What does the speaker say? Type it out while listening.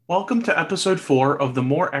Welcome to episode 4 of the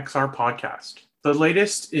More XR podcast, the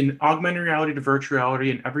latest in augmented reality to virtual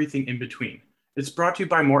reality and everything in between. It's brought to you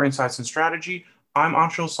by More Insights and Strategy. I'm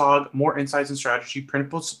Anshul Sag, More Insights and Strategy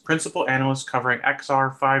principal analyst covering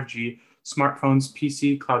XR, 5G, smartphones,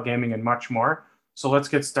 PC, cloud gaming, and much more. So let's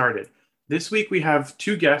get started. This week we have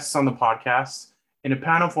two guests on the podcast in a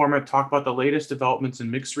panel format talk about the latest developments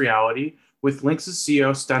in mixed reality with Lynx's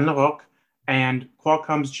CEO Sten Larocque and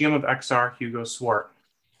Qualcomm's GM of XR Hugo Swart.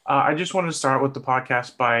 I just wanted to start with the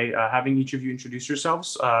podcast by having each of you introduce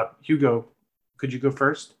yourselves. Hugo, could you go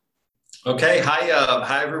first? Okay.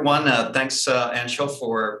 Hi everyone. Thanks, Anshul,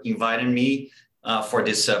 for inviting me for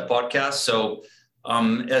this podcast. So,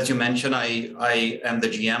 as you mentioned, I am the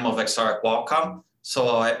GM of XR at Qualcomm. So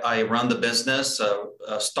I run the business.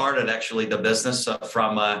 Started actually the business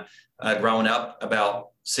from ground up about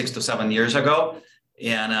 6 to 7 years ago.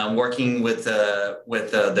 And working with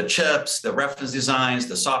the chips, the reference designs,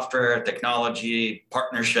 the software, technology,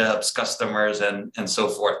 partnerships, customers, and so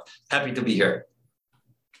forth. Happy to be here.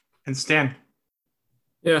 And Stan.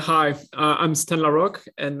 Yeah, hi. I'm Sten Larocque,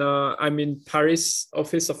 and I'm in Paris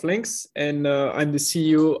office of Lynx, and I'm the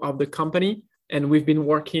CEO of the company. And we've been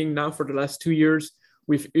working now for the last 2 years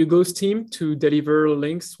with Hugo's team to deliver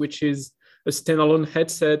Lynx, which is a standalone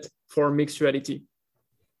headset for mixed reality.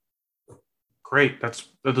 Great.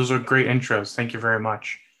 Those are great intros. Thank you very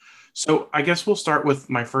much. So I guess we'll start with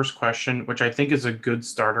my first question, which I think is a good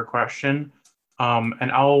starter question.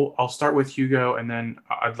 And I'll start with Hugo, and then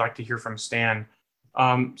I'd like to hear from Stan.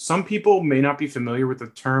 Some people may not be familiar with the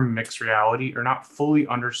term mixed reality or not fully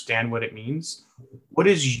understand what it means. What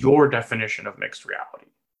is your definition of mixed reality?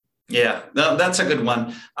 Yeah, that's a good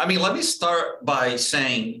one. I mean, let me start by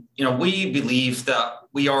saying, we believe that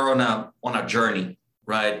we are on a journey.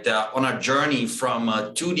 Right, on a journey from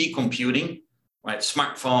 2D computing, right?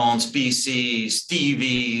 Smartphones, PCs,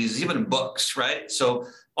 TVs, even books, right? So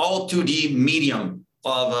all 2D medium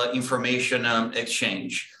of information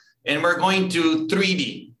exchange. And we're going to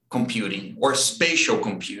 3D computing or spatial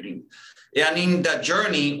computing. And in that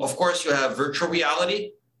journey, of course, you have virtual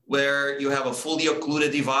reality, where you have a fully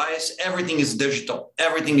occluded device. Everything is digital.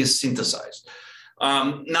 Everything is synthesized.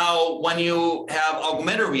 Now, when you have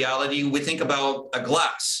augmented reality, we think about a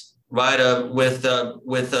glass, right, with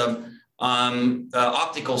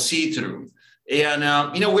optical see-through. And,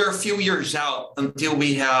 we're a few years out until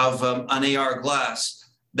we have an AR glass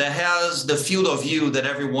that has the field of view that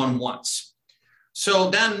everyone wants.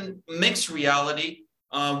 So then mixed reality,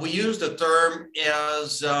 we use the term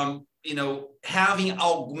as, having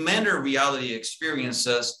augmented reality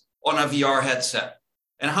experiences on a VR headset.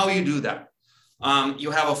 And how you do that? You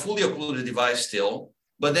have a fully occluded device still,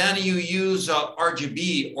 but then you use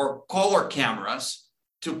RGB or color cameras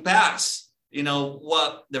to pass,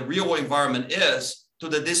 what the real environment is to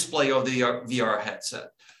the display of the VR headset.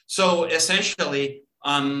 So essentially,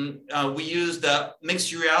 we use the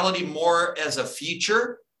mixed reality more as a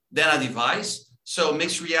feature than a device. So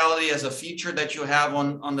mixed reality as a feature that you have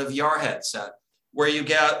on the VR headset, where you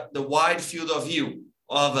get the wide field of view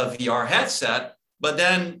of a VR headset. But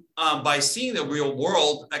then by seeing the real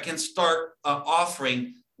world, I can start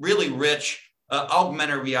offering really rich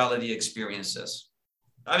augmented reality experiences.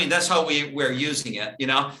 I mean, that's how we're using it,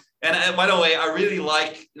 And by the way, I really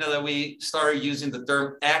like, that we started using the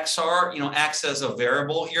term XR, X as a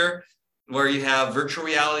variable here, where you have virtual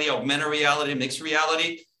reality, augmented reality, mixed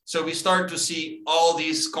reality. So we start to see all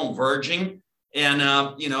these converging, and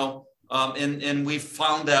and we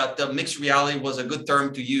found that the mixed reality was a good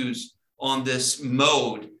term to use on this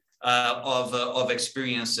mode of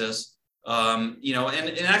experiences, and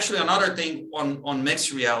actually another thing on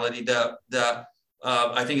mixed reality that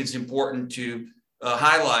I think it's important to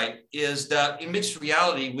highlight is that in mixed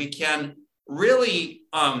reality, we can really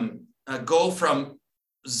go from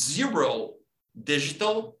zero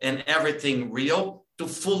digital and everything real to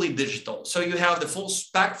fully digital. So you have the full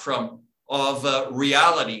spectrum of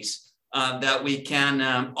realities that we can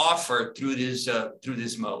offer through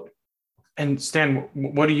this mode. And Stan,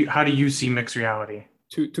 how do you see mixed reality?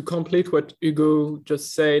 To complete what Hugo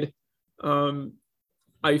just said,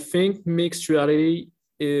 I think mixed reality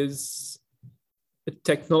is a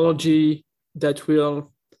technology that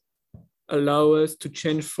will allow us to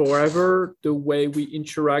change forever the way we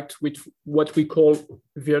interact with what we call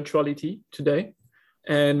virtuality today.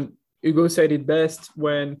 And Hugo said it best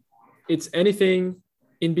when it's anything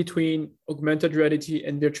in between augmented reality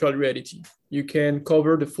and virtual reality. You can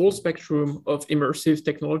cover the full spectrum of immersive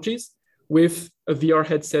technologies with a VR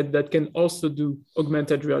headset that can also do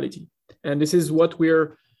augmented reality. And this is what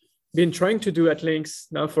we're been trying to do at Lynx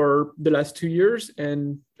now for the last 2 years.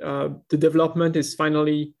 And the development is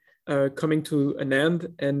finally coming to an end,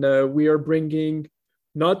 and we are bringing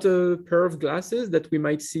not a pair of glasses that we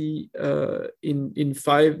might see in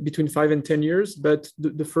between 5 and 10 years, but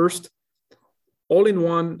the first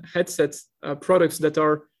all-in-one headsets products that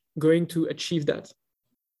are going to achieve that.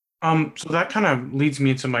 So that kind of leads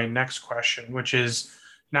me into my next question, which is,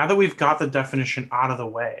 now that we've got the definition out of the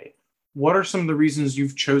way, what are some of the reasons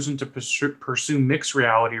you've chosen to pursue mixed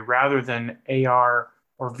reality rather than AR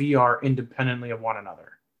or VR independently of one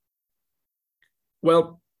another?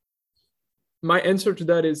 Well, my answer to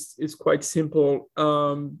that is quite simple.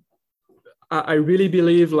 I really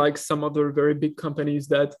believe, like some other very big companies,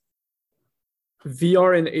 that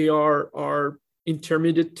VR and AR are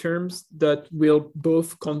intermediate terms that will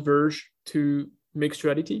both converge to mixed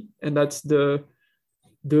reality, and that's both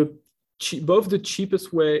the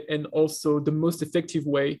cheapest way and also the most effective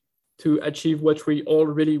way to achieve what we all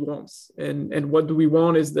really want. And what do we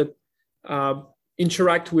want is that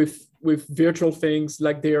interact with virtual things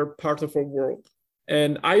like they are part of our world,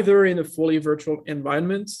 and either in a fully virtual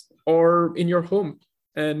environment or in your home.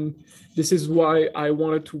 And this is why I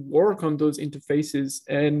wanted to work on those interfaces,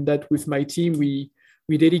 and that with my team, we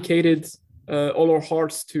dedicated all our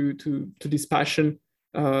hearts to this passion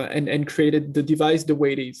and created the device the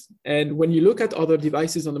way it is. And when you look at other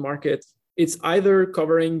devices on the market, it's either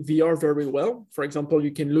covering VR very well. For example,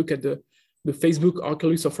 you can look at the Facebook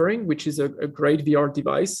Oculus offering, which is a great VR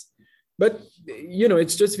device, but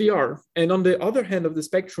it's just VR. And on the other hand of the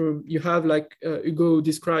spectrum, you have, like Hugo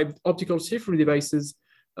described, optical see-through devices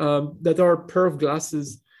that are pair of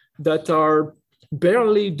glasses that are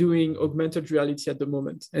barely doing augmented reality at the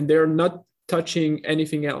moment, and they're not touching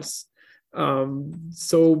anything else.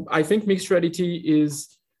 So I think mixed reality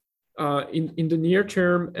is in the near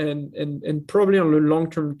term and probably on the long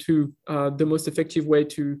term too, the most effective way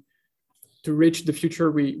to reach the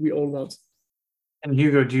future we all want. And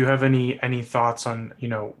Hugo, do you have any thoughts on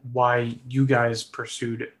why you guys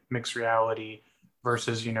pursued mixed reality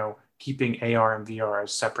versus keeping AR and VR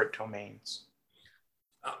as separate domains?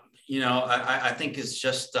 I think it's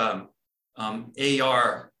just AR.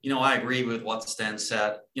 I agree with what Stan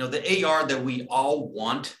said. The AR that we all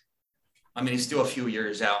want, it's still a few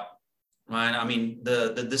years out, right?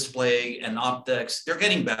 The display and optics, they're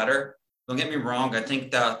getting better. Don't get me wrong. I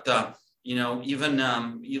think that,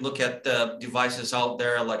 even you look at the devices out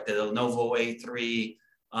there like the Lenovo A3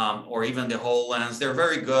 or even the HoloLens, they're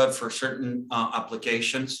very good for certain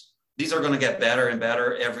applications. These are going to get better and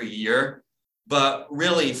better every year. But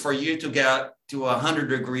really, for you to get to 100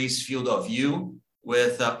 degrees field of view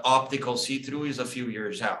with optical see-through is a few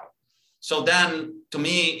years out. So then, to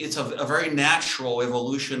me, it's a very natural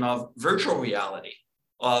evolution of virtual reality,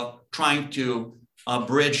 of trying to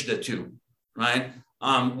bridge the two, right?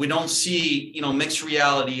 We don't see, mixed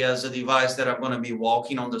reality as a device that I'm going to be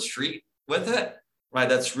walking on the street with it, right?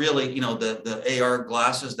 That's really, the AR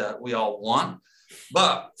glasses that we all want.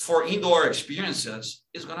 But for indoor experiences,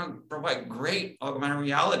 it's going to provide great augmented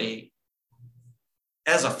reality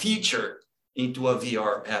as a feature into a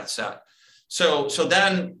VR headset. So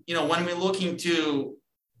then, when we look into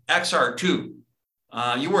XR2,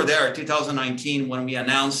 you were there in 2019 when we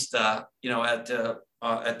announced, at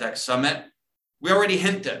Tech Summit, we already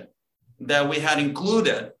hinted that we had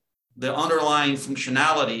included the underlying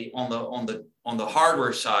functionality on the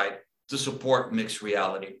hardware side to support mixed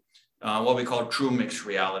reality. What we call true mixed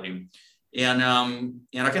reality. And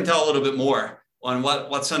I can tell a little bit more on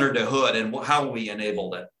what's under the hood and how we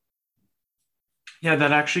enabled it. Yeah,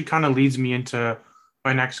 that actually kind of leads me into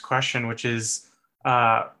my next question, which is,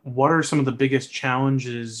 what are some of the biggest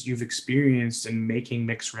challenges you've experienced in making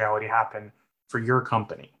mixed reality happen for your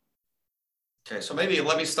company? Okay, so maybe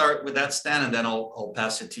let me start with that, Stan, and then I'll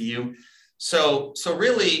pass it to you. So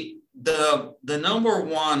really, the number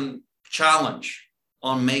one challenge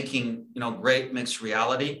on making great mixed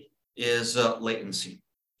reality is latency,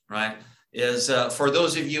 right? For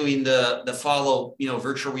those of you in the follow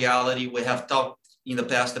virtual reality, we have talked in the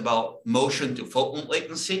past about motion to photon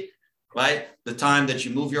latency, right? The time that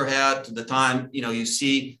you move your head to the time you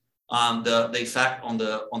see the effect on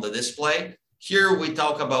the display. Here we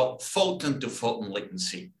talk about photon to photon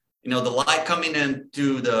latency. The light coming in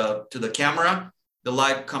to the camera, the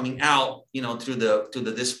light coming out, to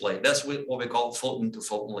the display. That's what we call photon to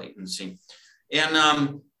photon latency.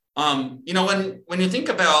 And when you think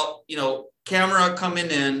about camera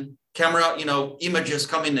coming in, images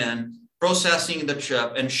coming in, processing the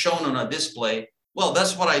chip and shown on a display, well,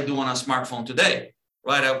 that's what I do on a smartphone today,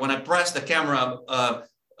 right? When I press the camera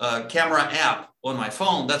app on my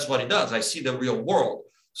phone, that's what it does. I see the real world.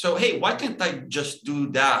 So hey, why can't I just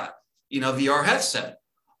do that in a VR headset?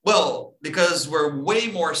 Well, because we're way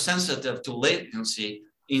more sensitive to latency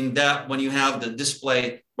in that when you have the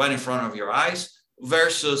display right in front of your eyes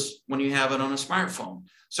versus when you have it on a smartphone.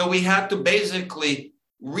 So we had to basically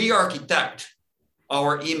re-architect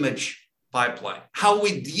our image pipeline, how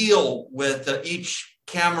we deal with each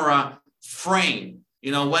camera frame.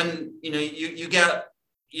 When you get,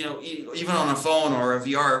 even on a phone or a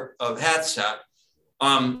VR headset,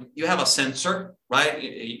 you have a sensor,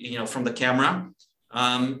 right? From the camera.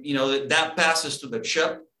 That passes to the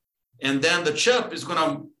chip, and then the chip is going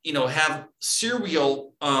to, have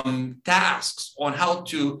serial tasks on how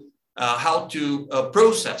to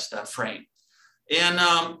process that frame. And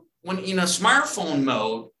when in a smartphone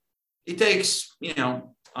mode, it takes,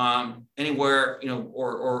 anywhere,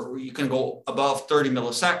 or you can go above 30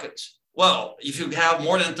 milliseconds. Well, if you have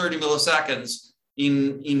more than 30 milliseconds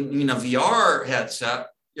in a VR headset,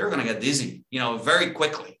 you're going to get dizzy, very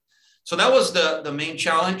quickly. So that was the main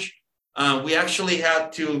challenge. We actually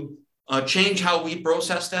had to change how we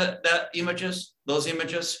process those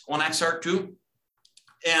images on XR2.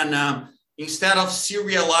 And instead of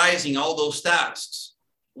serializing all those tasks,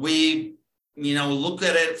 we looked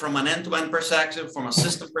at it from an end-to-end perspective, from a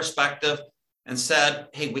system perspective, and said,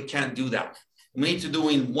 hey, we can't do that. We need to do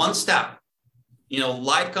in one step.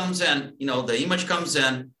 Light comes in, the image comes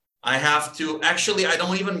in. I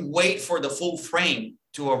don't even wait for the full frame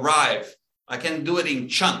to arrive. I can do it in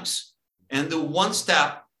chunks and do one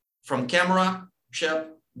step from camera,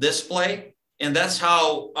 chip, display. And that's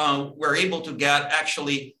how we're able to get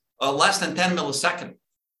actually less than 10 millisecond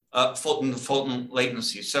photon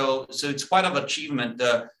latency. So it's quite an achievement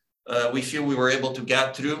we feel we were able to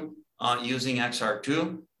get through using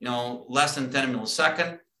XR2, less than 10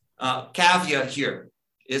 millisecond. Caveat here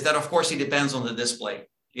is that, of course, it depends on the display,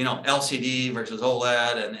 LCD versus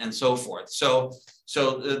OLED and so forth. So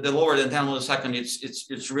the lower than 10 millisecond,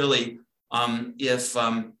 it's really if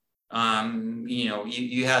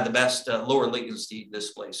you had the best lower latency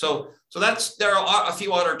display. So there are a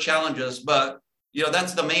few other challenges, but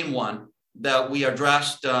that's the main one that we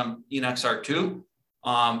addressed in XR2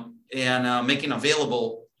 and making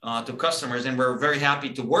available to customers. And we're very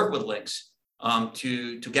happy to work with Lynx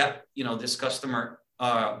to get this customer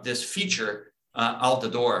this feature out the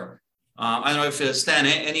door. I don't know if Stan,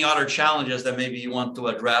 any other challenges that maybe you want to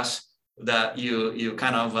address that you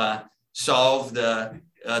kind of solved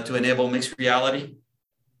to enable mixed reality?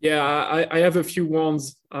 Yeah, I have a few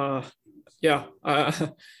ones. About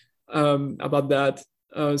that.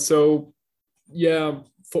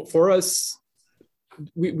 For us,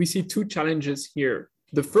 we see two challenges here.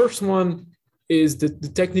 The first one is the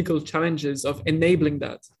technical challenges of enabling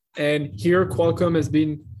that. And here Qualcomm has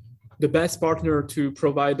been the best partner to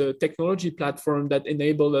provide a technology platform that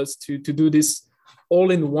enabled us to do this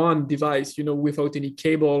all-in-one device, without any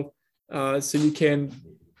cable. So you can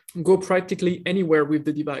go practically anywhere with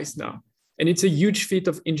the device now. And it's a huge feat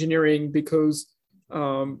of engineering because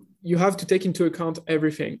you have to take into account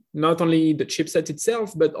everything, not only the chipset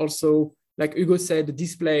itself, but also, like Hugo said, the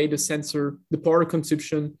display, the sensor, the power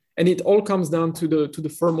consumption, and it all comes down to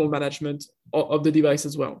the thermal management of the device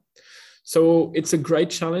as well. So it's a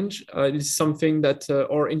great challenge. It's something that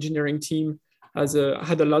our engineering team has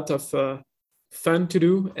had a lot of fun to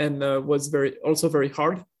do and was very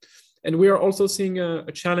hard. And we are also seeing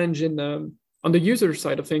a challenge on the user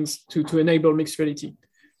side of things to enable mixed reality,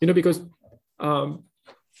 because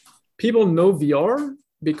people know VR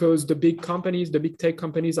because the big tech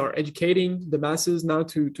companies are educating the masses now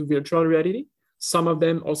to virtual reality. Some of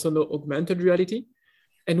them also know augmented reality.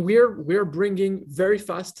 And we're bringing very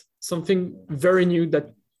fast something very new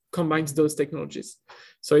that combines those technologies.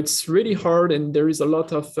 So it's really hard, and there is a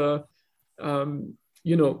lot of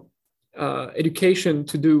education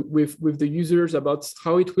to do with the users about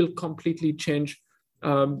how it will completely change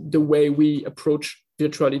the way we approach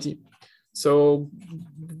virtuality. So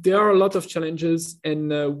there are a lot of challenges,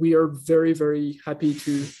 and we are very, very happy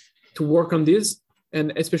to work on this,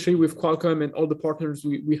 and especially with Qualcomm and all the partners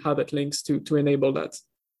we have at Lynx to enable that.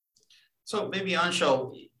 So maybe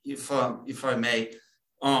Anshul, if I may,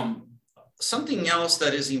 something else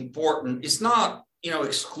that is important, it's not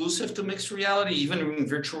exclusive to mixed reality. Even in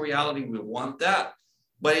virtual reality, we want that,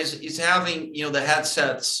 but it's having the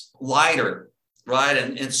headsets lighter, right,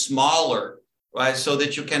 and smaller, right, so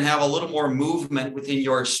that you can have a little more movement within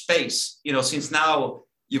your space. Since now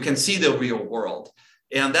you can see the real world,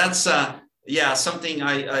 and that's something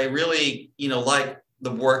I really like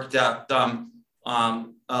the work that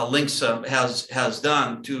Lynx has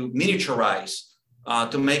done to miniaturize,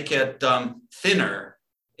 to make it thinner.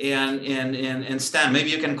 And Stan, maybe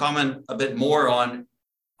you can comment a bit more on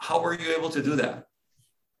how were you able to do that?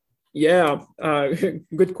 Yeah,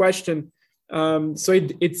 good question. So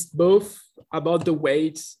it's both about the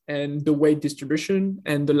weight and the weight distribution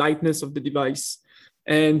and the lightness of the device.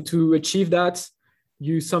 And to achieve that,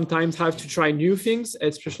 you sometimes have to try new things,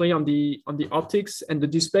 especially on the optics and the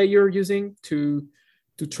display you're using to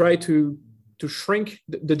try to shrink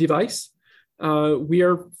the device. We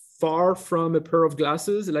are far from a pair of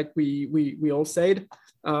glasses, like we all said.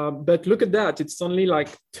 But look at that; it's only like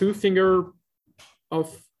 2 finger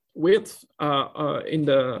of width in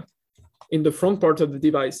the front part of the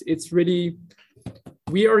device. It's really,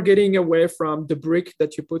 we are getting away from the brick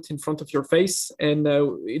that you put in front of your face, and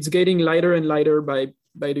it's getting lighter and lighter by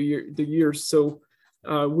the years. So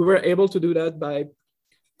we were able to do that by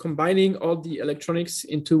combining all the electronics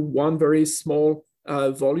into one very small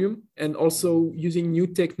volume, and also using new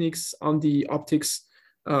techniques on the optics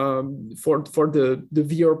for the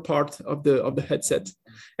VR part of the headset.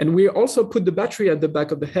 And we also put the battery at the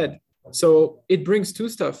back of the head. So it brings two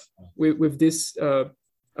stuff with this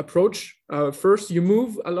approach. First, you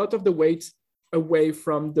move a lot of the weight away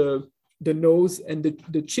from the nose and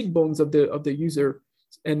the cheekbones of the user.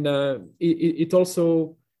 And it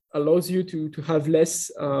also allows you to have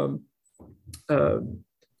less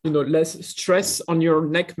less stress on your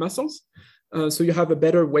neck muscles. So you have a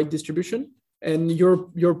better weight distribution, and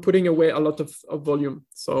you're putting away a lot of volume.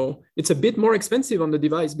 So it's a bit more expensive on the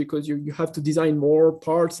device because you have to design more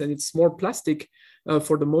parts, and it's more plastic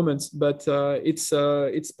for the moment. But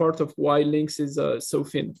it's part of why Lynx is so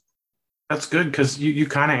thin. That's good, because you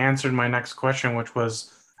kind of answered my next question, which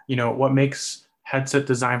was, what makes headset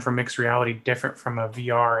design for mixed reality different from a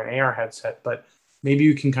VR and AR headset. But maybe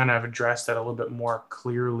you can kind of address that a little bit more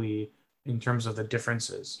clearly in terms of the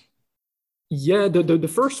differences. Yeah, the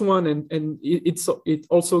first one, and it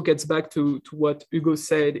also gets back to what Hugo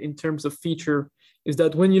said in terms of feature, is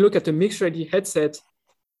that when you look at the mixed reality headset,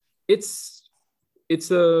 it's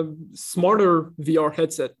a smarter VR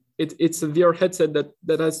headset. It's a VR headset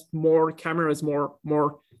that has more cameras,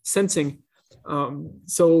 more sensing.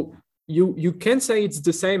 So you can say it's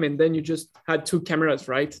the same, and then you just had 2 cameras,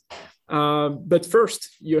 right? But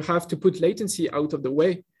first, you have to put latency out of the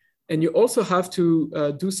way. And you also have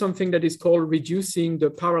to do something that is called reducing the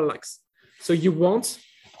parallax. So you want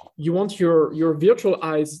your virtual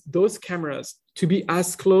eyes, those cameras, to be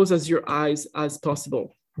as close as your eyes as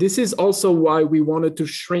possible. This is also why we wanted to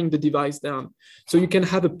shrink the device down. So you can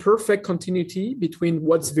have a perfect continuity between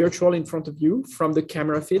what's virtual in front of you from the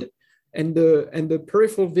camera feed and the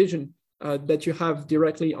peripheral vision that you have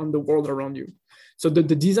directly on the world around you. So the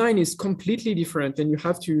design is completely different, and you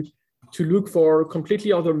have to look for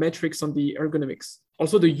completely other metrics on the ergonomics.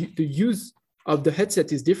 Also, the use of the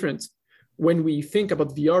headset is different. When we think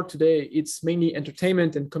about VR today, it's mainly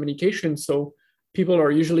entertainment and communication. So people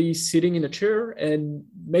are usually sitting in a chair, and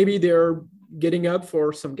maybe they're getting up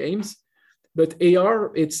for some games. But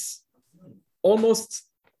AR, it's almost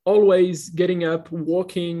always getting up,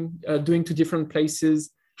 walking, doing to different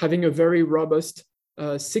places, having a very robust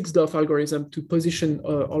 6DoF algorithm to position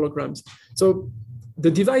holograms. So the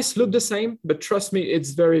device looked the same, but trust me,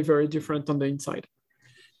 it's very, very different on the inside.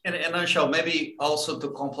 And Anshel, maybe also to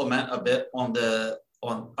complement a bit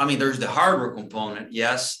there's the hardware component,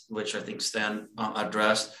 yes, which I think Stan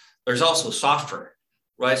addressed. There's also software,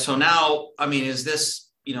 right? So now, is this,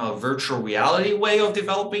 a virtual reality way of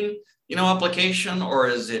developing, application, or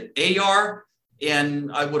is it AR?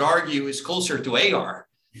 And I would argue it's closer to AR,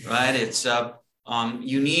 right? It's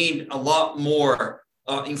you need a lot more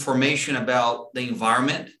information about the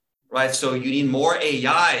environment, right? So you need more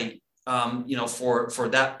AI, for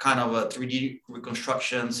that kind of a 3D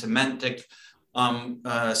reconstruction, semantic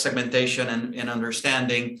segmentation and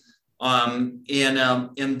understanding, and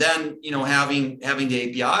then having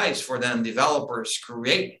the APIs for then developers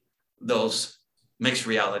create those mixed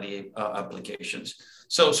reality applications.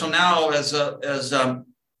 So now as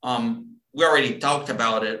we already talked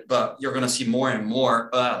about it, but you're going to see more and more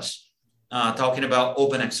us talking about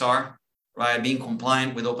OpenXR, right? Being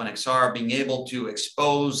compliant with OpenXR, being able to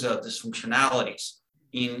expose these functionalities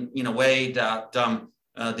in a way that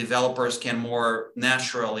developers can more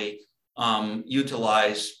naturally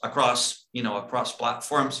utilize across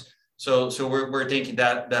platforms. So we're taking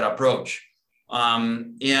that approach,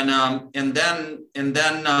 and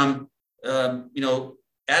then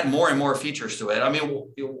add more and more features to it.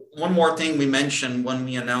 One more thing we mentioned when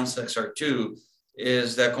we announced XR2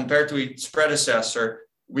 is that compared to its predecessor,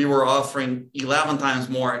 we were offering 11 times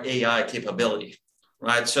more AI capability,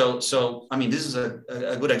 right? So this is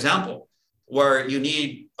a good example where you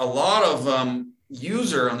need a lot of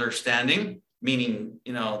user understanding, meaning,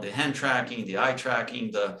 the hand tracking, the eye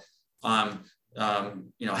tracking, the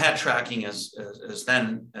head tracking as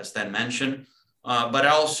then mentioned, but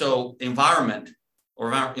also environmental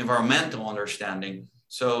understanding.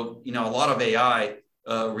 So, a lot of AI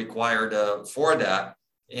required for that.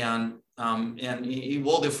 And it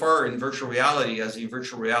will differ in virtual reality, as in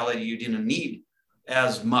virtual reality, you didn't need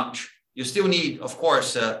as much. You still need, of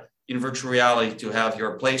course, in virtual reality to have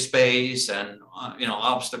your play space and,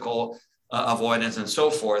 obstacle avoidance and so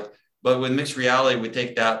forth. But with mixed reality, we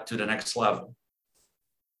take that to the next level.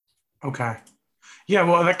 Okay. Yeah,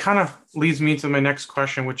 well, that kind of leads me to my next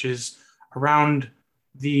question, which is around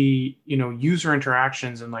the, user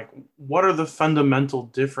interactions and like, what are the fundamental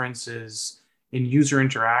differences in user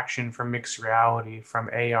interaction from mixed reality, from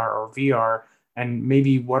AR or VR, and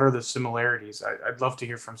maybe what are the similarities? I'd love to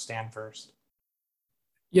hear from Stan first.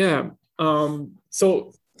 Yeah.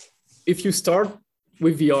 So if you start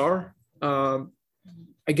with VR,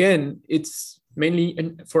 again, it's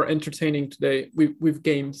mainly for entertaining today with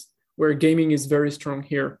games, where gaming is very strong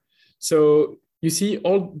here. So you see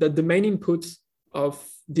all that the main input of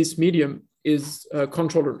this medium is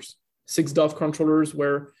controllers, 6DoF controllers,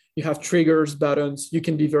 where you have triggers, buttons, you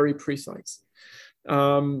can be very precise.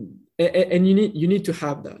 And you need to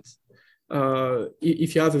have that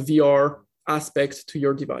if you have a VR aspect to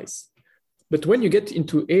your device. But when you get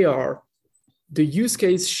into AR, the use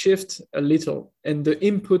case shifts a little and the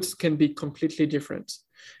inputs can be completely different.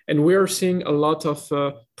 And we are seeing a lot of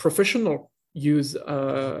professional use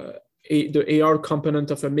the AR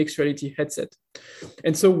component of a mixed reality headset.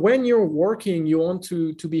 And so when you're working, you want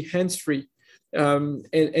to be hands-free. And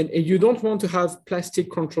you don't want to have plastic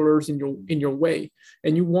controllers in your way.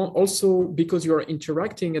 And you want also, because you're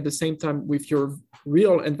interacting at the same time with your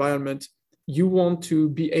real environment, you want to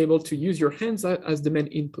be able to use your hands as the main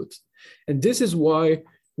input. And this is why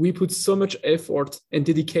we put so much effort and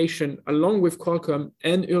dedication along with Qualcomm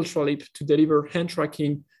and Ultraleap to deliver hand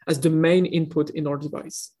tracking as the main input in our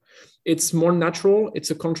device. It's more natural. It's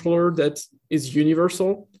a controller that is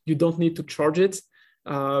universal. You don't need to charge it.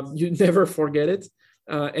 You never forget it.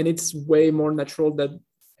 And it's way more natural than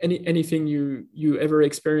anything you ever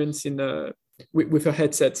experience with a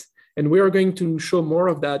headset. And we are going to show more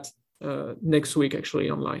of that next week, actually,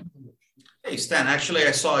 online. Hey, Stan, actually,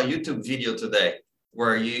 I saw a YouTube video today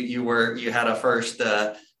where you had a first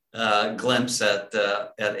glimpse at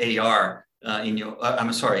AR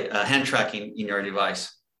hand tracking in your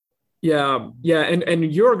device. Yeah,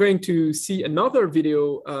 and you're going to see another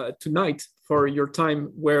video tonight for your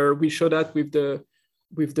time where we show that with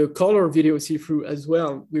the color video see-through as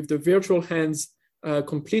well, with the virtual hands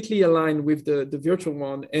completely aligned with the virtual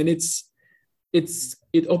one, and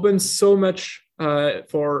it opens so much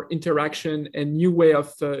for interaction and new way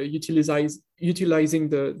of utilizing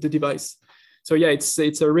the device. So yeah,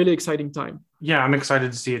 it's a really exciting time. Yeah, I'm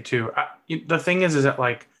excited to see it too. The thing is that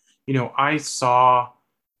I saw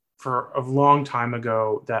for a long time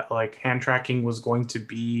ago that hand tracking was going to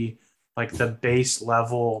be the base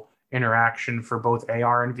level interaction for both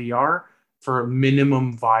AR and VR for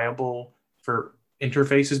minimum viable for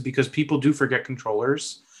interfaces, because people do forget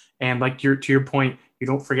controllers. And to your point, you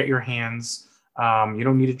don't forget your hands. You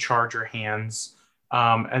don't need to charge your hands.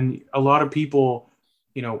 And a lot of people,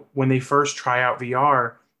 when they first try out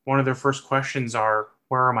VR, one of their first questions are,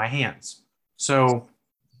 where are my hands? So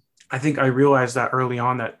I think I realized that early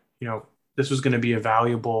on that, this was going to be a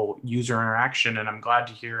valuable user interaction. And I'm glad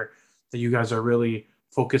to hear that you guys are really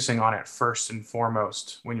focusing on it first and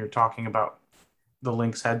foremost when you're talking about the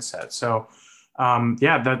Lynx headset. So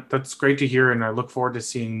that's great to hear. And I look forward to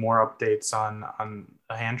seeing more updates on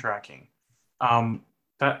the hand tracking.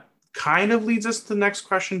 That kind of leads us to the next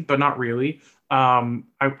question, but not really. I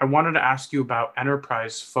wanted to ask you about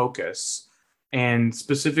enterprise focus, and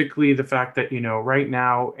specifically the fact that, right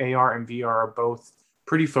now AR and VR are both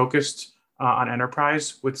pretty focused on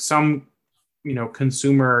enterprise, with some,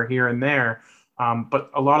 consumer here and there.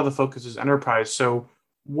 But a lot of the focus is enterprise. So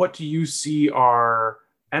what do you see are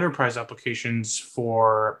enterprise applications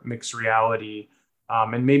for mixed reality,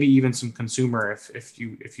 and maybe even some consumer if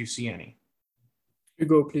you see any? You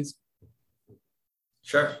go, please.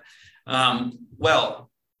 Sure. Well,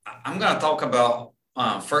 I'm going to talk about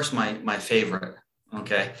first my favorite.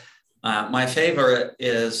 Okay. My favorite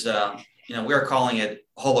is, we're calling it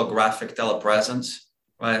holographic telepresence,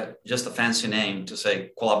 right? Just a fancy name to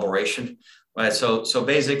say collaboration, right? So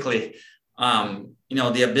basically,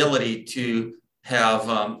 the ability to have,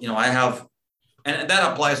 I have, and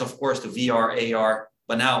that applies, of course, to VR, AR,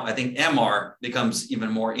 but now I think MR becomes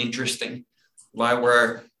even more interesting, right?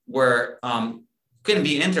 Where can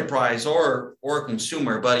be enterprise or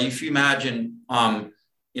consumer, but if you imagine,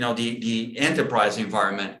 the enterprise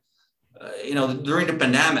environment, during the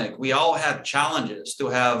pandemic, we all had challenges to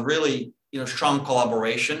have really, strong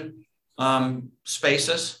collaboration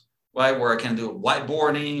spaces, right? Where I can do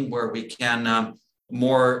whiteboarding, where we can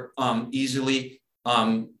more easily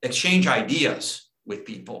exchange ideas with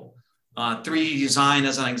people. 3D design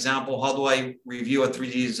as an example, how do I review a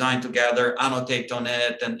 3D design together, annotate on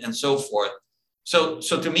it, and so forth. So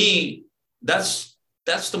to me, that's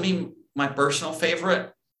to me my personal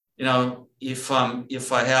favorite. If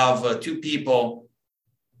I have two people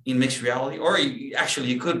in mixed reality, or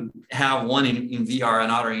you could have one in VR,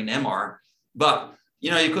 another in MR, but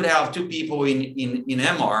you could have two people in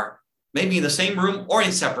MR, maybe in the same room or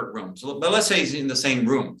in separate rooms. But let's say it's in the same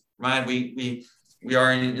room, right? We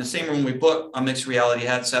are in the same room. We put a mixed reality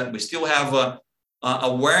headset. We still have a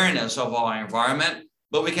awareness of our environment,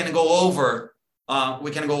 but we can go over a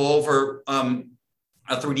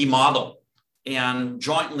 3D model and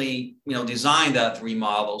jointly, design that 3D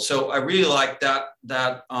model. So I really like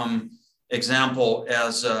that example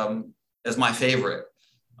as my favorite.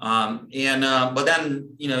 But then,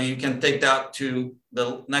 you can take that to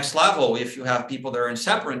the next level if you have people that are in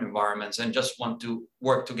separate environments and just want to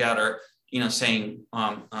work together in a same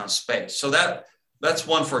space. So that's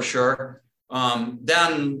one for sure.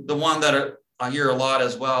 Then the one that I hear a lot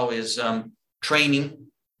as well is training.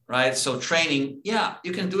 Right. So training, yeah,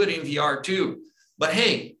 you can do it in VR too. But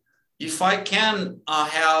hey, if I can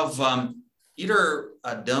have either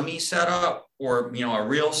a dummy setup or a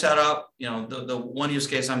real setup, the one use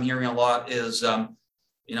case I'm hearing a lot is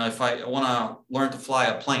if I want to learn to fly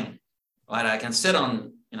a plane, right? I can sit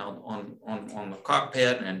on the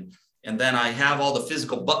cockpit and then I have all the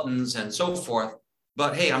physical buttons and so forth.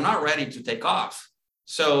 But hey, I'm not ready to take off.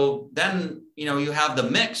 So then, you have the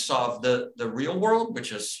mix of the real world,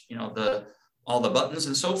 which is, all the buttons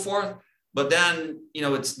and so forth. But then,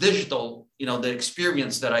 it's digital, the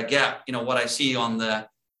experience that I get, what I see on the,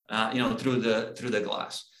 through the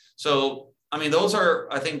glass. So, those are,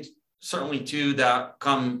 I think, certainly two that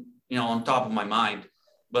come, on top of my mind.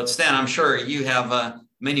 But Stan, I'm sure you have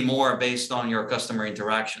many more based on your customer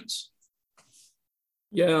interactions.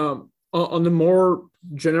 Yeah, on the more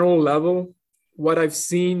general level, what I've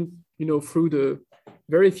seen, through the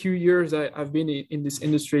very few years I've been in this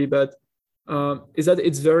industry, but is that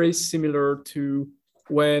it's very similar to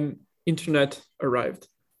when internet arrived.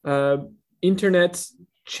 Internet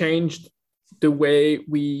changed the way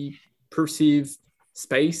we perceive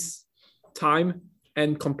space, time,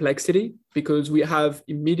 and complexity, because we have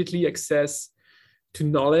immediately access to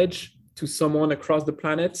knowledge, to someone across the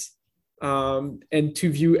planet, and to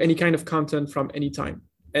view any kind of content from any time.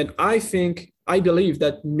 And I believe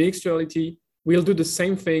that mixed reality will do the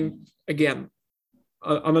same thing again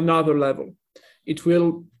on another level. It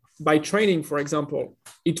will, by training, for example,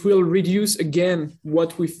 it will reduce again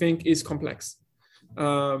what we think is complex.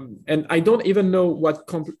 And I don't even know what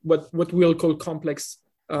we'll call complex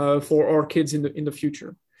for our kids in the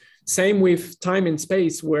future. Same with time and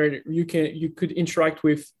space, where you could interact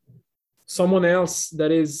with someone else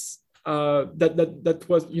that is that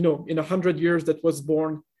was in 100 years that was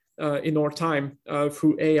born in our time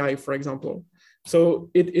through AI, for example. So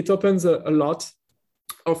it opens a lot.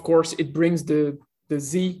 Of course, it brings the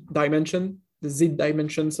Z dimension.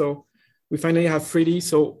 So we finally have 3D.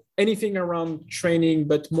 So anything around training,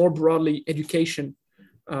 but more broadly education,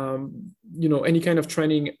 any kind of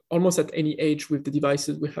training almost at any age with the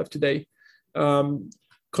devices we have today.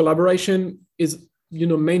 Collaboration is,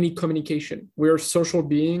 mainly communication. We're social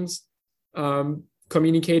beings.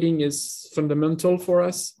 Communicating is fundamental for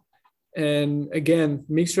us. And again,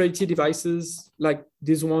 mixed reality devices like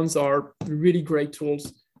these ones are really great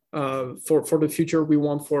tools for the future we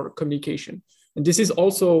want for communication. And this is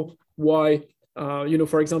also why,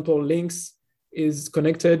 for example, Lynx is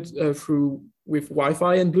connected with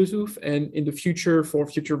Wi-Fi and Bluetooth. And in the future, for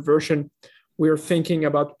future version, we're thinking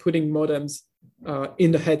about putting modems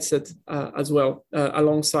in the headset as well,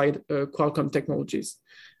 alongside Qualcomm technologies.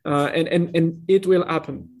 And it will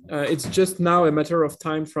happen. It's just now a matter of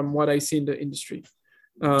time from what I see in the industry.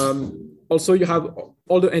 Also, you have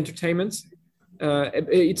all the entertainment.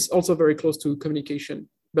 It's also very close to communication,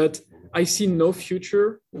 but I see no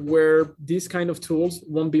future where these kind of tools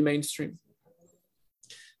won't be mainstream.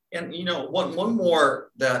 And, one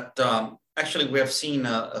more that actually we have seen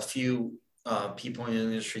a few people in the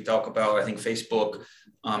industry talk about. I think Facebook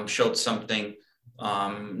showed something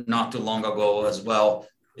not too long ago as well,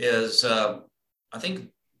 is I think,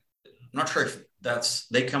 I'm not sure if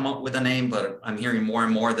they come up with a name, but I'm hearing more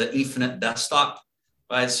and more the infinite desktop,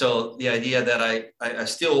 right? So the idea that I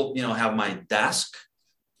still, have my desk,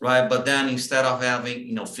 right? But then instead of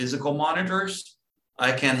having, physical monitors,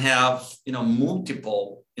 I can have,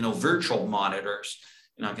 multiple, virtual monitors.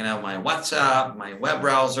 I can have my WhatsApp, my web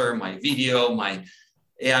browser, my video,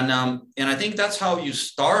 and I think that's how you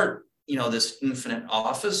start, this infinite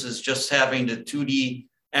office, is just having the 2D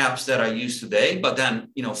apps that I use today, but then,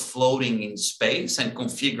 floating in space and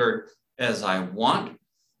configured as I want.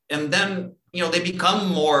 And then, they become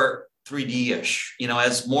more 3D-ish,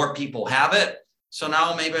 as more people have it. So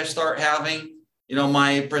now maybe I start having,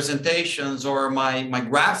 my presentations or my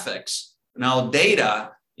graphics, now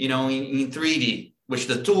data, in 3D, which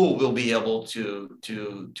the tool will be able to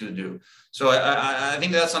do. So I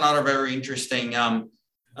think that's another very interesting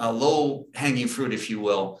low-hanging fruit, if you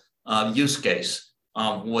will, use case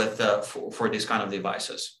for these kind of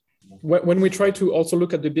devices. When we try to also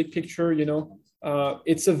look at the big picture,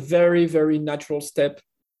 it's a very, very natural step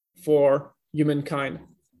for humankind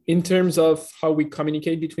in terms of how we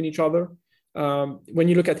communicate between each other. When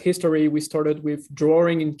you look at history, we started with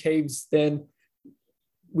drawing in caves, then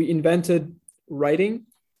we invented writing,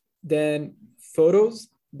 then photos,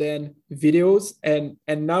 then videos, and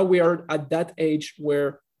now we are at that age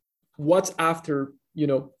where what's after,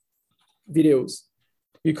 videos?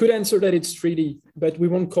 You could answer that it's 3D, but we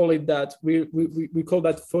won't call it that. We call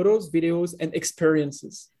that photos, videos, and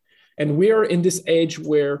experiences. And we are in this age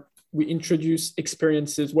where we introduce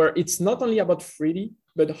experiences where it's not only about 3D,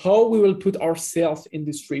 but how we will put ourselves in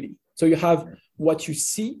this 3D. So you have what you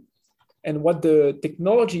see and what the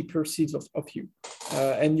technology perceives of you.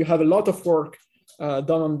 And you have a lot of work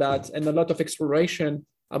done on that and a lot of exploration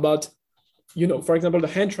about, for example, the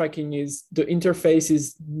hand tracking is the interface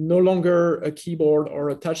is no longer a keyboard or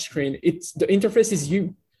a touch screen. The interface is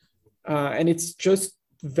you. And it's just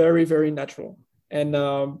very, very natural. And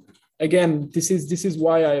again, this is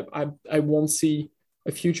why I won't see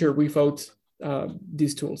a future without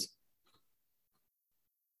these tools.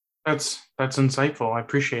 That's insightful. I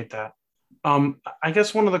appreciate that. I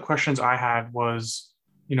guess one of the questions I had was,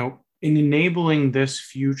 in enabling this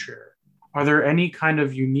future, are there any kind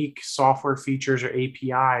of unique software features or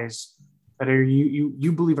APIs that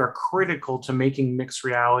you believe are critical to making mixed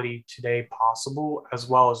reality today possible as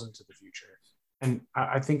well as into the future? And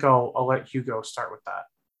I think I'll let Hugo start with that.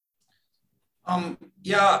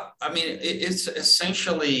 Yeah, I mean, it's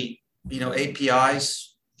essentially,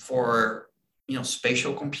 APIs for,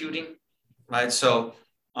 spatial computing, right? So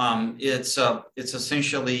it's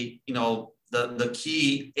essentially, the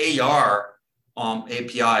key AR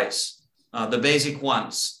APIs, the basic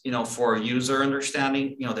ones, for user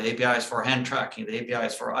understanding, the APIs for hand tracking, the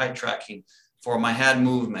APIs for eye tracking, for my head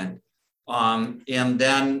movement, and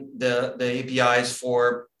then the APIs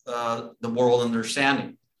for the world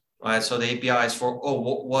understanding, right? So the APIs for,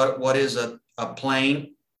 what is a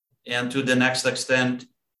plane, and to the next extent,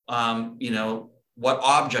 what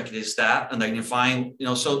object is that, and identifying,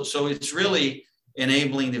 so it's really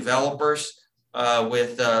enabling developers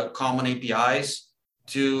with common APIs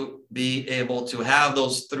to be able to have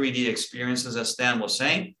those 3D experiences, as Stan was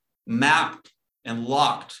saying, mapped and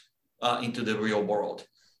locked into the real world.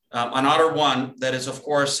 Another one that is, of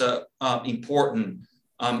course, important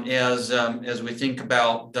as we think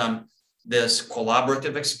about this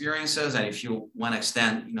collaborative experiences, and if you want to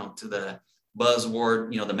extend, to the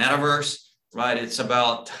buzzword, the metaverse, right? It's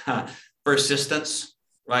about persistence,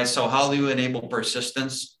 right? So how do you enable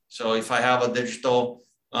persistence? So if I have a digital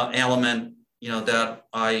element, that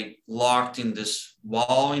I locked in this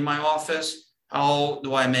wall in my office, how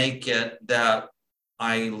do I make it that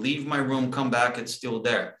I leave my room, come back, it's still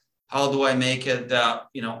there? How do I make it that,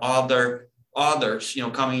 others,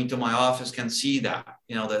 coming into my office can see that,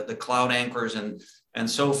 the cloud anchors and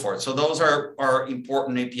so forth. So those are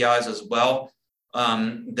important APIs as well,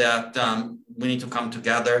 that we need to come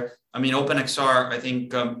together. I mean, OpenXR, I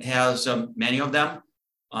think, has many of them.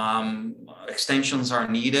 Extensions are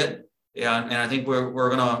needed, and I think we're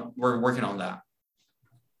working on that.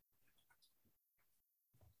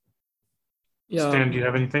 Yeah. Stan, do you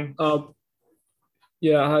have anything?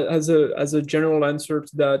 Yeah, as a general answer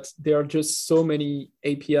to that, there are just so many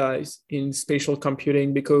APIs in spatial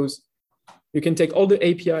computing, because you can take all the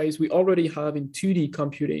APIs we already have in 2D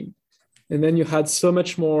computing, and then you had so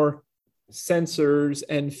much more sensors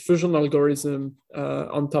and fusion algorithm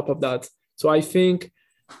on top of that. So I think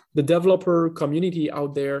the developer community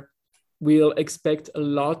out there will expect a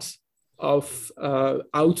lot of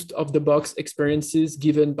out-of-the-box experiences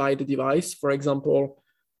given by the device. For example,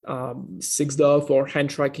 6DoF or hand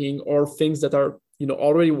tracking, or things that are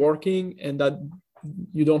already working and that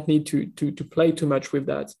you don't need to play too much with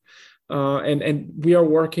that. And we are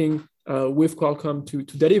working with Qualcomm to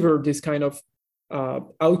deliver this kind of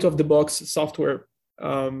out-of-the-box software.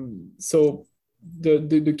 So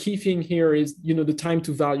the key thing here is, the time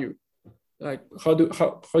to value. Like how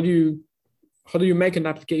do you make an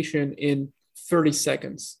application in 30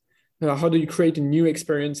 seconds? How do you create a new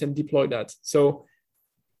experience and deploy that? So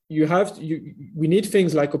we need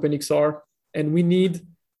things like OpenXR, and we need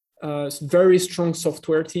very strong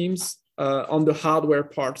software teams on the hardware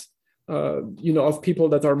part, of people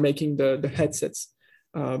that are making the headsets.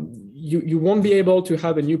 You won't be able to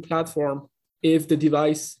have a new platform if the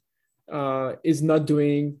device is not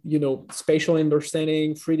doing, spatial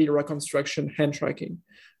understanding, 3D reconstruction, hand tracking.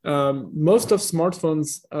 Most of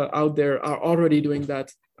smartphones out there are already doing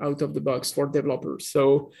that out of the box for developers.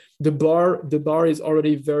 So the bar is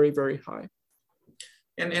already very, very high.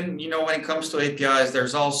 And when it comes to APIs,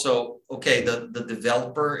 there's also, the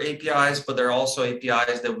developer APIs, but there are also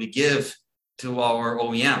APIs that we give to our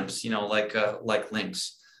OEMs, like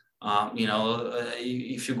Lynx.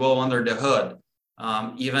 If you go under the hood,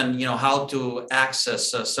 even, how to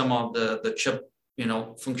access some of the chip,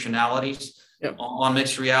 functionalities on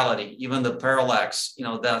mixed reality, even the parallax,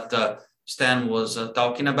 that Stan was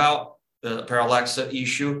talking about, the parallax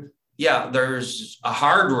issue. Yeah, there's a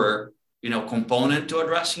hardware component to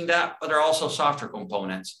addressing that, but there are also software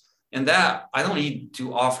components. And that I don't need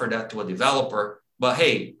to offer that to a developer, but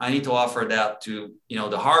hey, I need to offer that to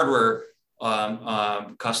the hardware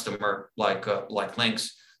customer like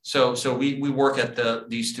Lynx. So we work at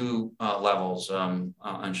these two levels,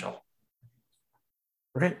 Anshul.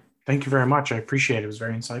 Great, thank you very much. I appreciate it. It was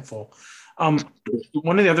very insightful.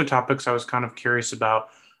 One of the other topics I was kind of curious about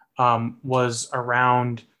was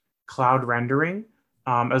around cloud rendering.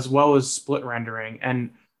 As well as split rendering. And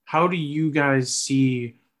how do you guys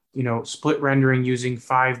see, split rendering using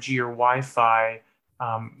 5G or Wi-Fi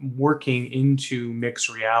working into mixed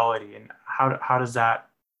reality? And how does that,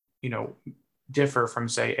 differ from,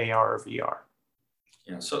 say, AR or VR?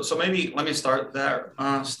 Yeah, so maybe let me start there,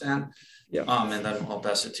 Stan. Yeah. And then I'll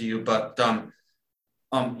pass it to you. But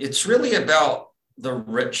it's really about the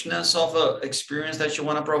richness of an experience that you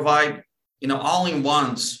want to provide.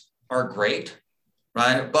 All-in-ones are great,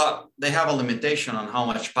 right? But they have a limitation on how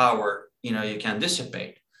much power, you can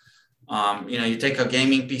dissipate. You take a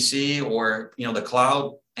gaming PC or, the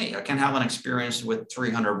cloud, hey, I can have an experience with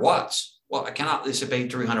 300 watts. Well, I cannot dissipate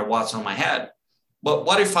 300 watts on my head. But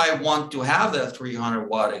what if I want to have that 300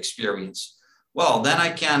 watt experience? Well, then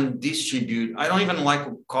I can distribute. I don't even like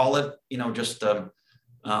to call it, just,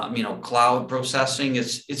 cloud processing.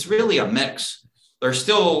 It's really a mix. There's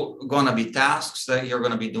still going to be tasks that you're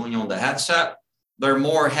going to be doing on the headset. They're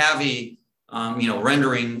more heavy,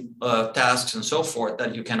 rendering tasks and so forth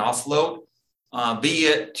that you can offload, be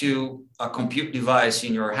it to a compute device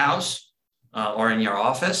in your house or in your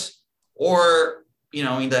office, or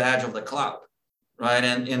in the edge of the cloud, right?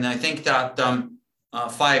 And I think that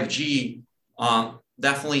 5G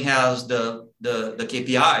definitely has the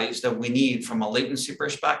KPIs that we need from a latency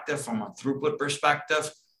perspective, from a throughput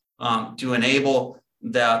perspective, to enable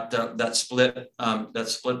that split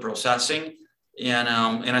processing. And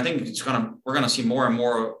I think we're gonna see more and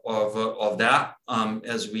more of that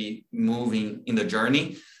as we moving in the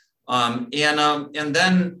journey. And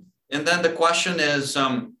then the question is,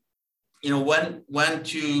 when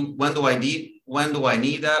do I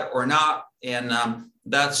need that or not? And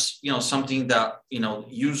that's something that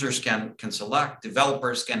users can select,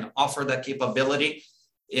 developers can offer that capability,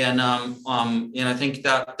 and I think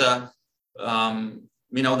that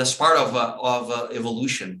that's part of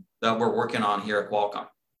evolution that we're working on here at Qualcomm.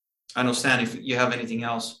 I know, Stan, if you have anything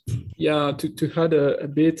else. Yeah, to add a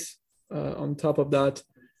bit on top of that,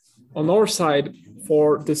 on our side,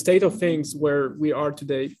 for the state of things where we are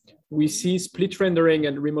today, we see split rendering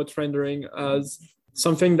and remote rendering as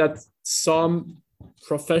something that some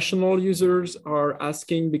professional users are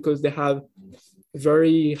asking because they have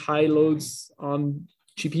very high loads on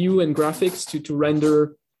GPU and graphics to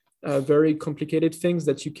render very complicated things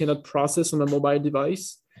that you cannot process on a mobile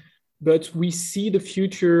device. But we see the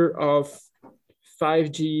future of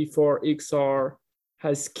 5G for XR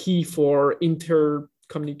as key for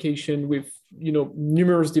intercommunication with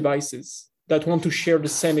numerous devices that want to share the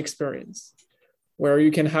same experience, where you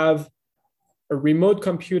can have a remote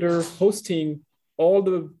computer hosting all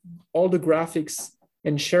the graphics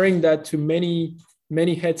and sharing that to many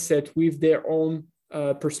headsets with their own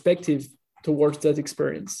perspective towards that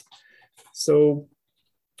experience. So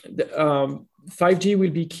 5G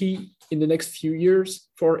will be key in the next few years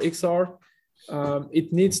for XR.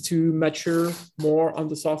 It needs to mature more on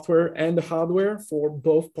the software and the hardware for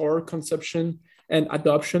both power consumption and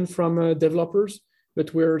adoption from developers.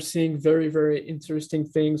 But we're seeing very, very interesting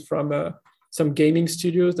things from some gaming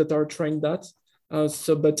studios that are trying that.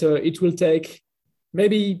 But it will take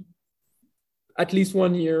maybe at least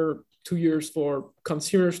 1 year, 2 years for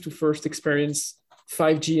consumers to first experience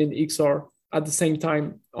 5G and XR at the same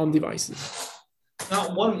time on devices.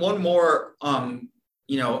 Now, one more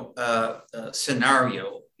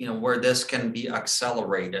scenario, where this can be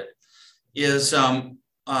accelerated is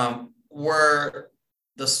where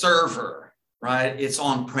the server, right, it's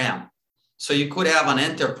on-prem. So you could have an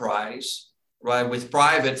enterprise, right, with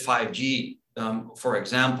private 5G, for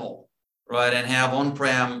example, right, and have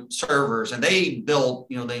on-prem servers, and they build,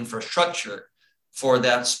 the infrastructure for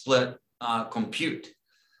that split compute.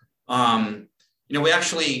 We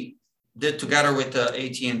actually did together with the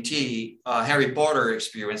AT&T Harry Potter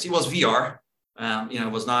experience. It was VR,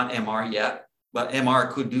 it was not MR yet, but MR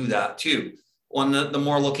could do that too. On the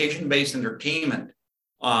more location-based entertainment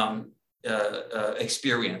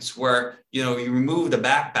experience, where you remove the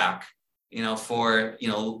backpack, for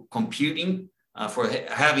computing, for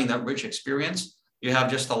having that rich experience. You have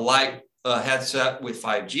just a light headset with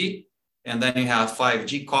 5G, and then you have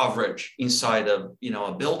 5G coverage inside of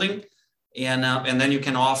a building, and then you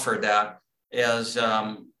can offer that as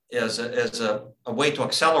a way to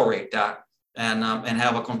accelerate that and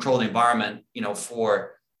have a controlled environment,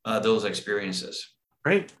 for those experiences.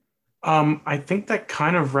 Great. I think that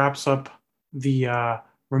kind of wraps up the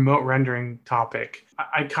remote rendering topic.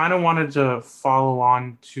 I kind of wanted to follow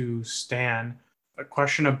on to Stan, a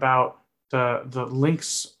question about the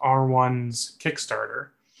Lynx R1's Kickstarter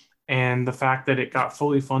and the fact that it got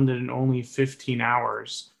fully funded in only 15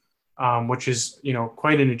 hours, which is,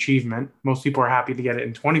 quite an achievement. Most people are happy to get it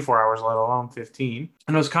in 24 hours, let alone 15.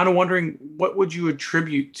 And I was kind of wondering, what would you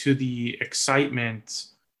attribute to the excitement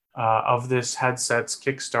of this headset's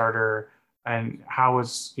Kickstarter, and how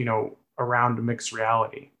is, around mixed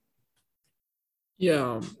reality?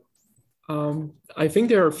 Yeah, I think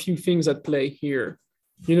there are a few things at play here.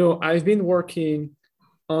 I've been working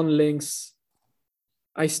on Lynx.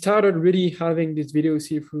 I started really having this video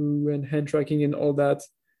see-through and hand tracking and all that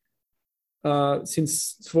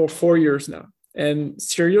since for 4 years now, and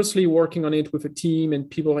seriously working on it with a team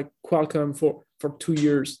and people like Qualcomm for 2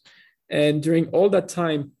 years. And during all that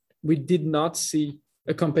time, we did not see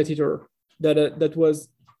a competitor that was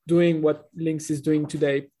doing what Lynx is doing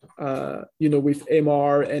today, with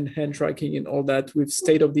MR and hand tracking and all that, with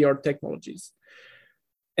state-of-the-art technologies.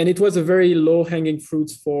 And it was a very low-hanging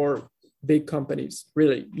fruit for big companies,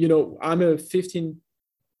 really. I'm a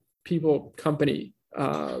 15-people company.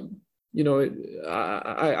 I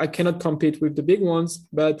cannot compete with the big ones,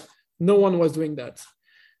 but no one was doing that.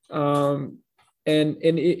 And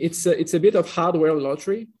it's a bit of hardware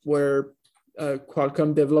lottery, where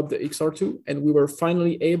Qualcomm developed the XR2, and we were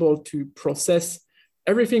finally able to process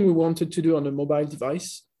everything we wanted to do on a mobile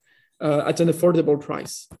device at an affordable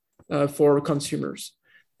price for consumers.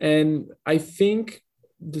 And I think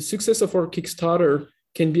the success of our Kickstarter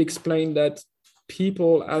can be explained that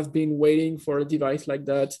people have been waiting for a device like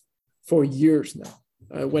that for years now.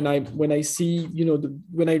 When I see,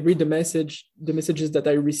 when I read the messages that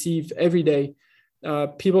I receive every day,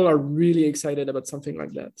 people are really excited about something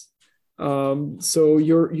like that. So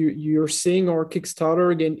you're seeing our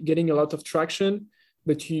Kickstarter getting a lot of traction,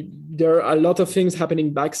 but there are a lot of things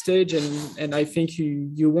happening backstage, and I think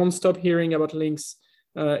you won't stop hearing about Lynx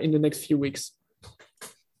in the next few weeks.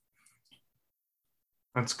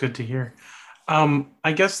 That's good to hear.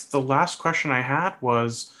 I guess the last question I had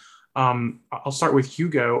was, I'll start with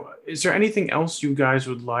Hugo. Is there anything else you guys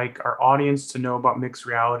would like our audience to know about mixed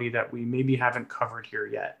reality that we maybe haven't covered here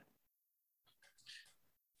yet?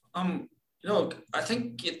 I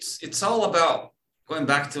think it's all about going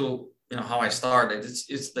back to how I started.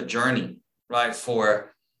 It's the journey, right,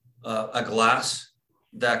 for a glass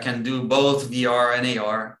that can do both VR and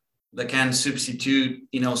AR, that can substitute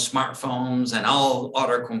smartphones and all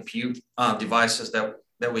other compute devices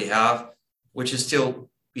that we have, which is still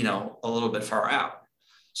a little bit far out.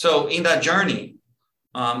 So in that journey,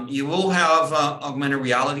 you will have augmented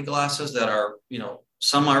reality glasses that are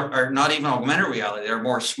some are not even augmented reality, they're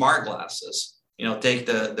more smart glasses. Take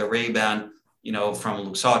the Ray-Ban, from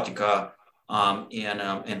Luxottica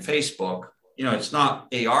and Facebook. It's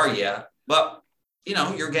not AR yet, but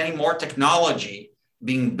you're getting more technology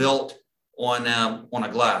being built on a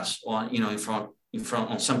glass, on in front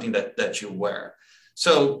on something that you wear.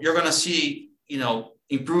 So you're going to see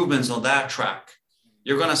improvements on that track.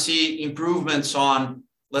 You're going to see improvements on,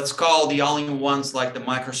 let's call the all-in-ones like the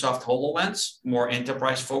Microsoft HoloLens, more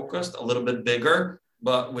enterprise focused, a little bit bigger,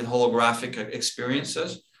 but with holographic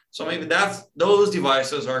experiences. So maybe those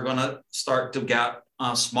devices are going to start to get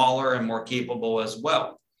smaller and more capable as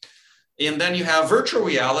well. And then you have virtual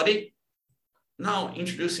reality, now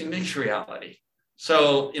introducing mixed reality.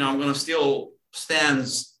 So, I'm going to steal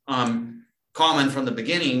Stan's comment from the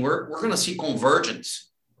beginning. We're going to see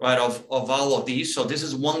convergence, right, of all of these. So this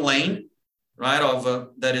is one lane, right,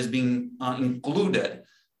 of that is being included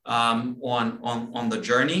on the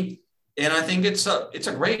journey. And I think it's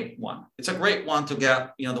a great one. It's a great one to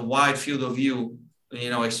get, the wide field of view,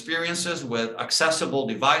 experiences with accessible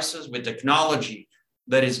devices, with technology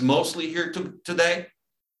that is mostly here today.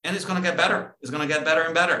 And it's going to get better. It's going to get better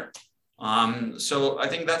and better. So I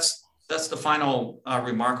think that's the final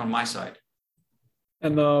remark on my side.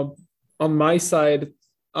 And on my side,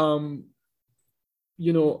 I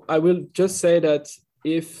will just say that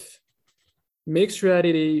if mixed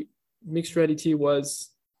reality was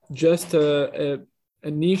just an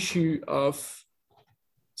issue of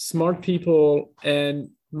smart people and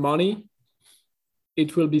money,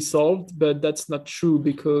 it will be solved. But that's not true,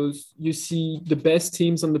 because you see the best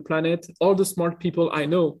teams on the planet, all the smart people I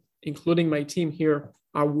know, including my team here,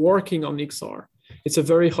 are working on XR. It's a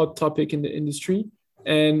very hot topic in the industry.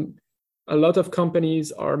 And a lot of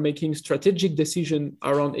companies are making strategic decisions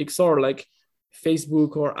around XR, like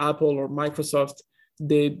Facebook or Apple or Microsoft.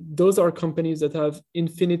 Those are companies that have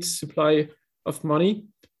infinite supply of money.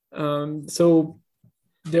 So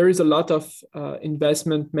there is a lot of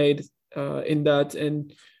investment made in that.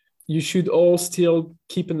 And you should all still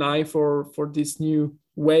keep an eye for this new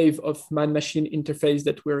wave of man-machine interface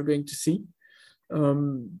that we're going to see.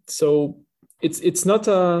 So it's not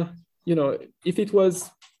if it was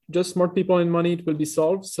just smart people and money, it will be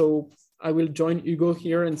solved. So I will join Hugo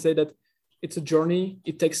here and say that it's a journey.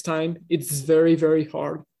 It takes time. It's very, very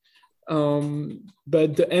hard.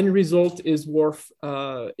 But the end result is worth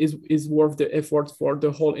the effort for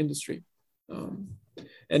the whole industry.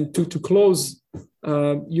 And to close,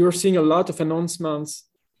 you're seeing a lot of announcements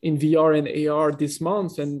in VR and AR this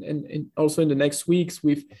month, and also in the next weeks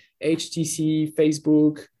with HTC,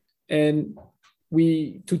 Facebook, and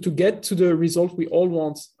to get to the result we all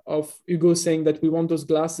want, of Hugo saying that we want those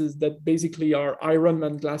glasses that basically are Iron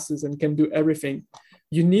Man glasses and can do everything.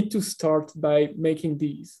 You need to start by making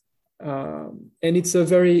these, and it's a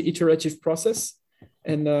very iterative process.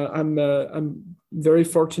 And I'm very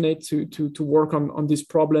fortunate to work on these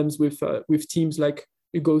problems with teams like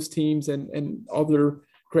Hugo's teams and other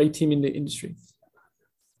great team in the industry.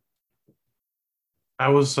 That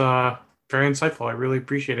was very insightful. I really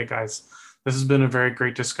appreciate it, guys. This has been a very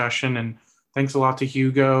great discussion, and thanks a lot to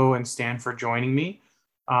Hugo and Stan for joining me.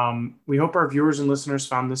 We hope our viewers and listeners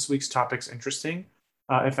found this week's topics interesting.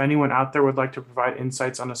 If anyone out there would like to provide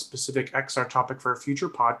insights on a specific XR topic for a future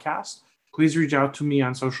podcast, please reach out to me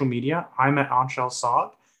on social media. I'm at Anshel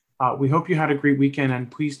Sog. We hope you had a great weekend, and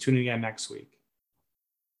please tune in again next week.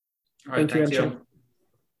 All right, thank you.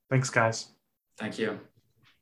 Thanks, guys. Thank you.